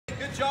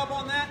job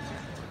on that.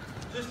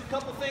 Just a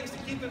couple things to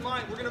keep in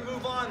mind. We're going to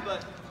move on,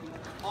 but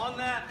on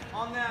that,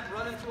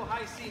 run into a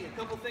high C. A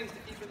couple things to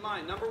keep in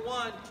mind. Number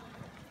one,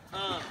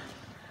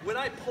 when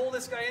I pull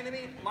this guy into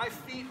me, my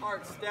feet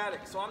aren't static.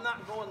 So I'm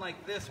not going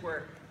like this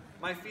where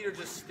my feet are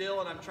just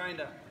still and I'm trying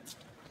to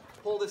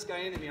pull this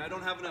guy into me. I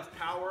don't have enough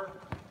power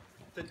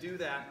to do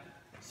that.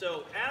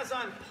 So as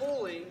I'm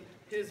pulling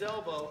his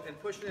elbow and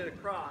pushing it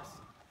across,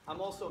 I'm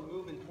also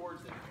moving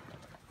towards it.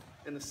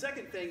 And the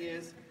second thing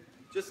is,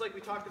 just like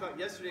we talked about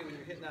yesterday when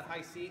you're hitting that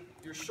high C,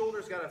 your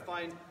shoulder's got to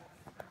find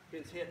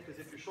his hip, because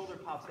if your shoulder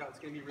pops out, it's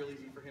going to be real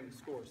easy for him to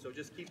score. So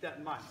just keep that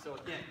in mind. So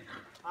again,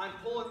 I'm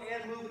pulling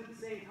and moving at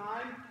the same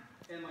time,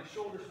 and my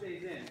shoulder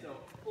stays in. So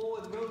pull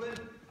and moving,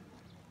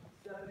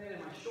 stepping in,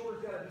 and my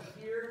shoulder's got to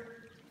be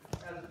here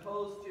as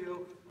opposed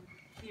to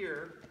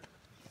here.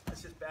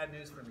 That's just bad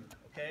news for me,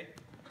 okay?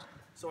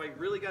 So I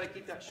really got to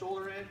keep that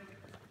shoulder in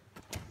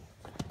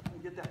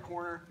and get that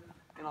corner,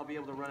 and I'll be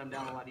able to run him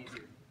down a lot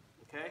easier,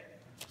 okay?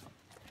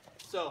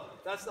 So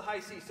that's the high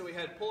C. So we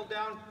had pull him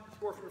down,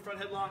 score from the front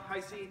headlock, high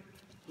C.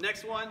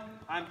 Next one,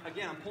 I'm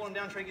pulling him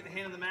down, trying to get the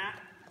hand on the mat.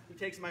 He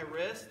takes my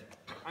wrist.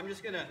 I'm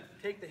just going to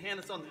take the hand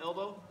that's on the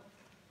elbow,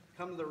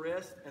 come to the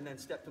wrist, and then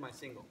step to my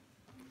single.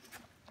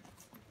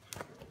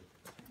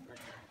 Right.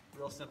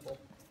 Real simple.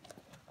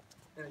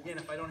 And again,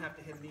 if I don't have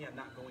to hit a knee, I'm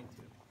not going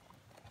to.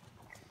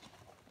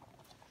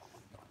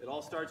 It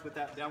all starts with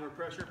that downward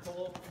pressure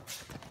pull.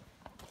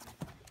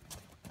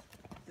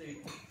 See,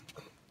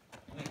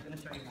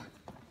 finish turning one.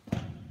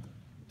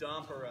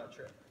 Dump or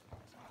trip.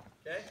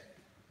 Okay?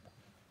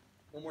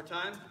 One more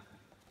time.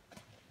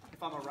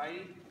 If I'm a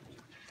righty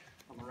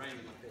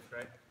like this,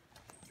 right?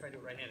 Try to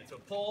do it right-handed. So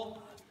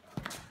pull.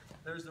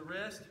 There's the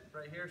wrist.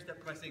 Right here, step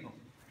to my single.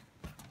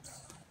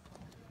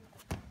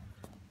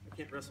 I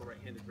can't wrestle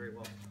right-handed very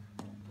well.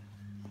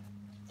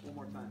 One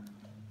more time.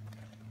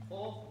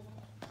 Pull.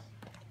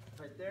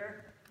 Right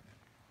there.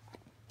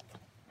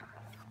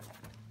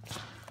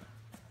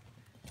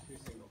 Two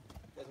single.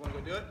 You guys want to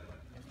go do it?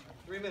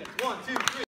 3 minutes. 1, 2, 3.